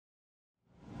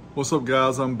What's up,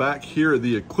 guys? I'm back here at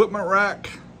the equipment rack.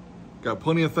 Got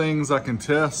plenty of things I can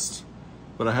test,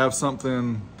 but I have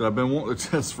something that I've been wanting to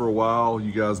test for a while.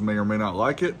 You guys may or may not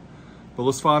like it, but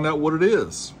let's find out what it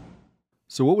is.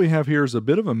 So what we have here is a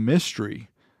bit of a mystery.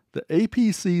 The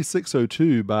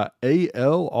APC602 by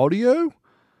AL Audio.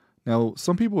 Now,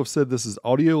 some people have said this is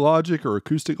Audio Logic or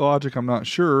Acoustic Logic. I'm not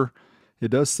sure.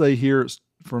 It does say here it's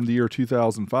from the year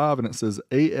 2005, and it says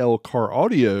AL Car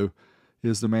Audio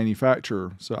is the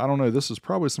manufacturer. So I don't know, this is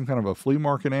probably some kind of a flea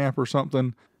market amp or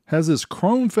something. Has this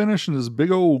chrome finish and this big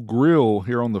old grill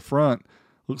here on the front.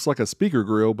 Looks like a speaker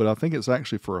grill, but I think it's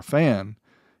actually for a fan.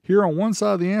 Here on one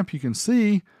side of the amp, you can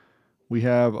see we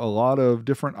have a lot of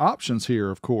different options here,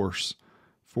 of course,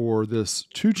 for this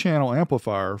 2-channel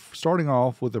amplifier, starting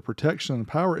off with the protection and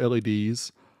power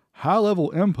LEDs,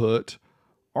 high-level input,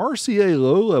 RCA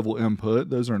low-level input,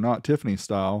 those are not Tiffany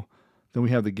style. Then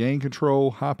we have the gain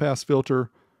control, high-pass filter,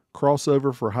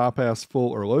 crossover for high-pass full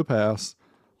or low-pass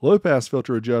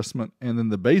filter adjustment, and then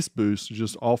the bass boost,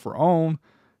 just off or on,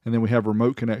 and then we have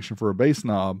remote connection for a bass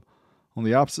knob. On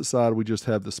the opposite side, we just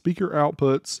have the speaker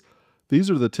outputs.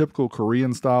 These are the typical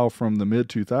Korean style from the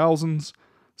mid-2000s.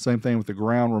 Same thing with the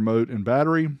ground, remote, and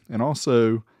battery, and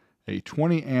also a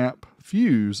 20-amp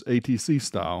fuse ATC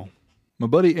style. My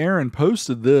buddy Aaron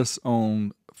posted this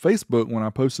on Facebook when I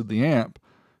posted the amp,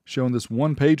 showing this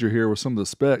one pager here with some of the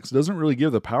specs. It doesn't really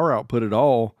give the power output at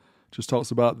all. Just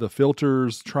talks about the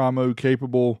filters, tri-mode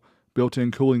capable,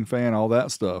 built-in cooling fan, all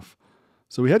that stuff.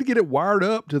 So we had to get it wired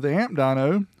up to the amp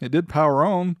dyno. It did power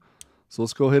on. So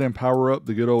let's go ahead and power up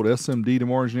the good old SMD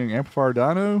DeMoor Engineering amplifier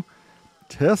dyno.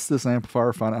 Test this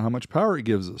amplifier, find out how much power it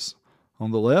gives us.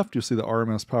 On the left, you'll see the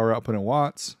RMS power output in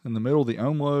watts. In the middle, the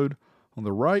ohm load. On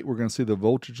the right, we're going to see the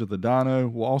voltage of the dyno.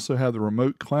 We'll also have the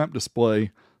remote clamp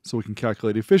display so we can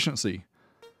calculate efficiency.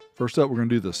 First up, we're going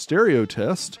to do the stereo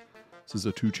test. This is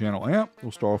a 2-channel amp.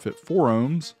 We'll start off at 4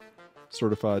 ohms.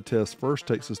 Certified test first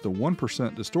takes us to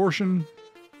 1% distortion.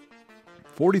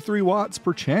 43 watts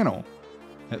per channel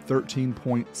at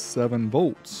 13.7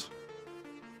 volts.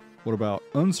 What about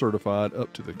uncertified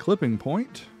up to the clipping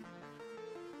point?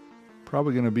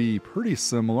 Probably going to be pretty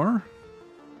similar.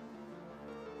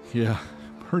 Yeah,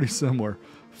 pretty similar.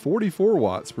 44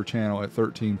 watts per channel at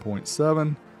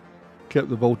 13.7. Kept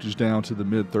the voltage down to the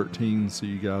mid-13s, so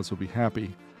you guys will be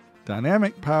happy.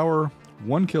 Dynamic power,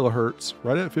 1 kilohertz,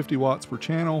 right at 50 watts per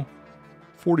channel.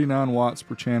 49 watts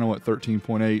per channel at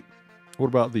 13.8. What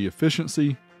about the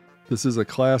efficiency? This is a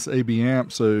Class AB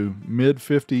amp, so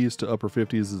mid-50s to upper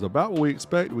 50s is about what we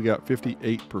expect. We got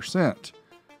 58%.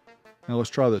 Now let's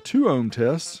try the 2 ohm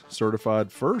test,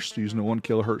 certified first, using a 1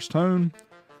 kilohertz tone.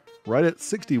 Right at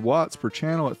 60 watts per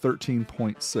channel at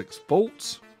 13.6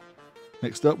 volts.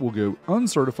 Next up, we'll go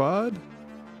uncertified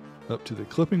up to the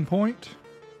clipping point,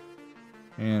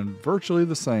 and virtually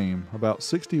the same, about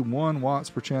 61 watts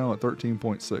per channel at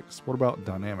 13.6. What about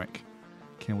dynamic?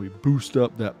 Can we boost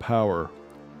up that power?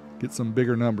 Get some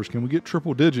bigger numbers? Can we get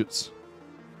triple digits?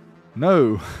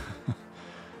 No.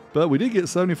 But we did get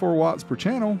 74 watts per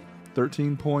channel,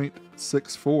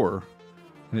 13.64.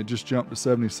 And it just jumped to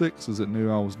 76 as it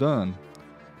knew I was done.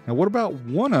 Now what about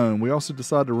 1 ohm? We also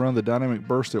decided to run the dynamic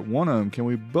burst at 1 ohm. Can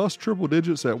we bust triple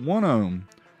digits at 1 ohm?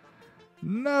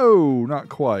 No, not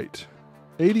quite.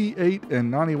 88 and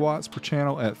 90 watts per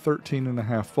channel at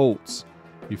 13.5 volts.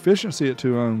 Efficiency at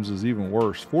 2 ohms is even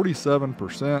worse,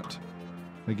 47%.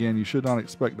 Again, you should not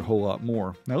expect a whole lot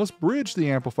more. Now let's bridge the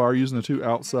amplifier using the 2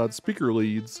 outside speaker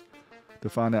leads to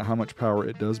find out how much power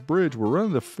it does bridge. We're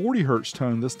running the 40 hertz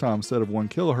tone this time instead of 1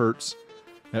 kilohertz.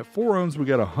 At 4 ohms, we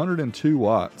got 102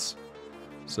 watts.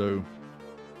 So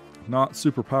not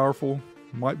super powerful.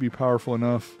 Might be powerful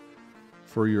enough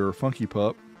for your funky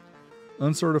pup.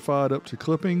 Uncertified up to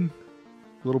clipping,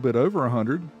 a little bit over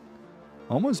 100.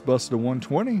 Almost busted a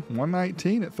 120,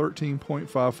 119 at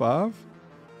 13.55.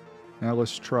 Now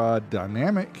let's try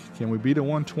dynamic. Can we beat a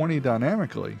 120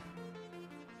 dynamically?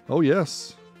 Oh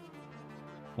yes.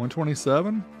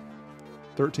 127,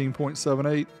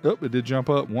 13.78. Oh, it did jump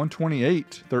up.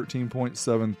 128,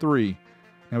 13.73.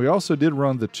 Now we also did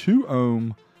run the 2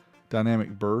 ohm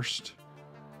dynamic burst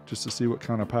just to see what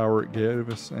kind of power it gave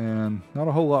us, and not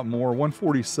a whole lot more.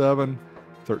 147,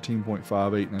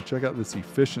 13.58. Now check out this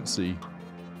efficiency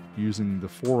using the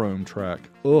 4 ohm track.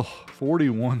 Ugh,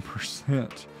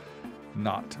 41%.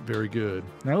 Not very good.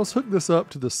 Now let's hook this up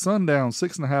to the Sundown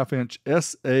 6.5 inch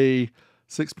SA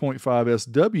 6.5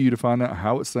 SW to find out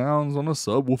how it sounds on a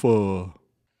subwoofer.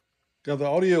 Got the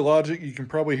Audio Logic. You can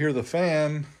probably hear the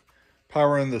fan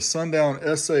powering the Sundown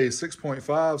SA 6.5,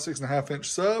 6.5 inch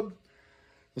sub.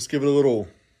 Let's give it a little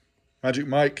Magic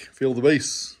Mike, feel the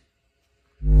bass.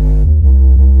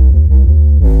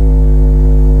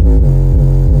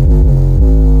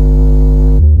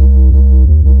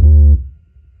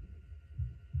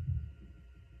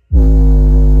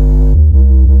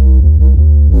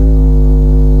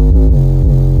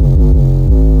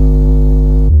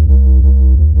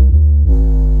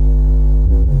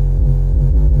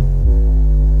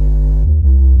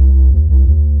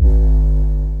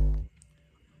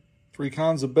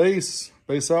 kinds of bass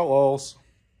outlaws.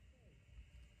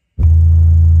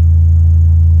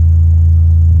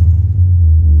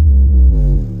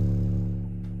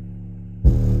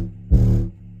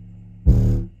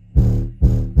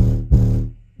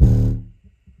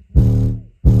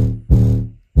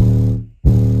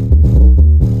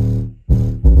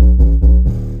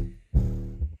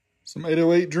 Some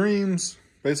 808 Dreams,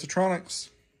 Bassotronics.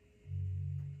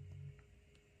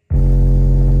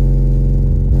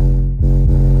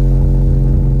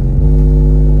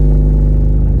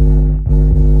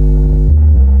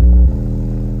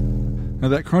 Now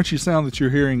that crunchy sound that you're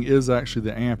hearing is actually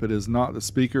the amp, it is not the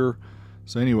speaker.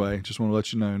 So anyway, just want to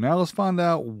let you know. Now let's find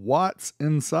out what's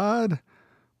inside.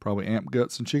 Probably amp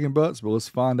guts and chicken butts, but let's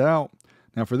find out.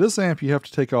 Now for this amp, you have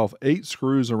to take off 8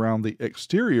 screws around the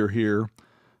exterior here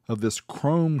of this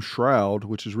chrome shroud,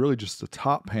 which is really just the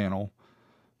top panel.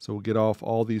 So we'll get off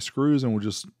all these screws and we'll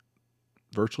just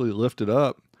virtually lift it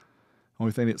up.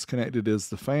 Only thing that's connected is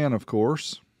the fan, of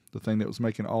course, the thing that was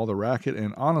making all the racket.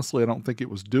 And honestly, I don't think it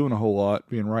was doing a whole lot,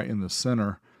 being right in the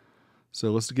center.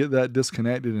 So let's get that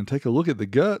disconnected and take a look at the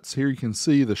guts. Here you can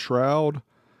see the shroud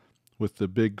with the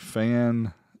big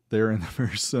fan there in the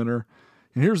very center.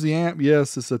 And here's the amp.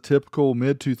 Yes, it's a typical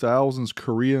mid-2000s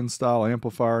Korean style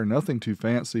amplifier. Nothing too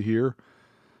fancy here.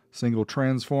 Single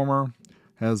transformer.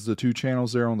 Has the 2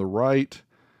 channels there on the right.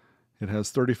 It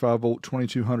has 35 volt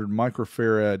 2200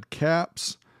 microfarad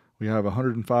caps. We have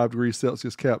 105 degrees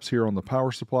Celsius caps here on the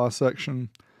power supply section.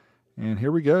 And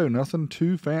here we go. Nothing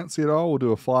too fancy at all. We'll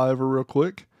do a flyover real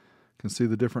quick. You can see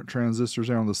the different transistors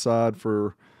there on the side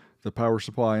for the power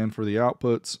supply and for the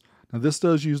outputs. Now this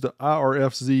does use the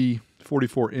IRFZ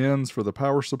 44Ns for the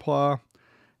power supply,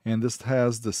 and this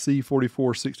has the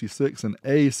C4466 and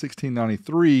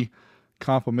A1693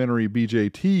 complementary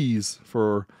BJTs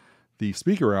for the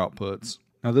speaker outputs.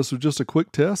 Now this was just a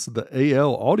quick test of the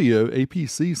AL Audio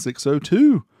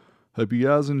APC602. Hope you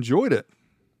guys enjoyed it.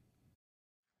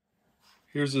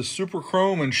 Here's a super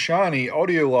chrome and shiny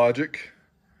Audio Logic.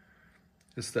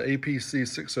 It's the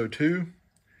APC602.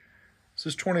 This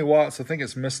is 20 watts. I think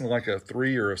it's missing like a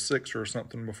 3 or a 6 or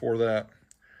something before that.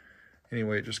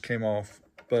 Anyway, it just came off.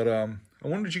 But I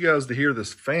wanted you guys to hear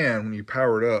this fan when you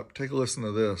power it up. Take a listen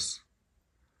to this.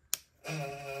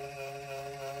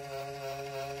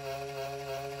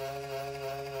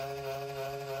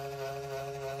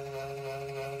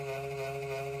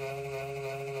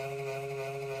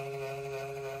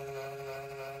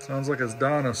 Sounds like it's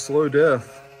dying a slow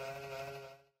death.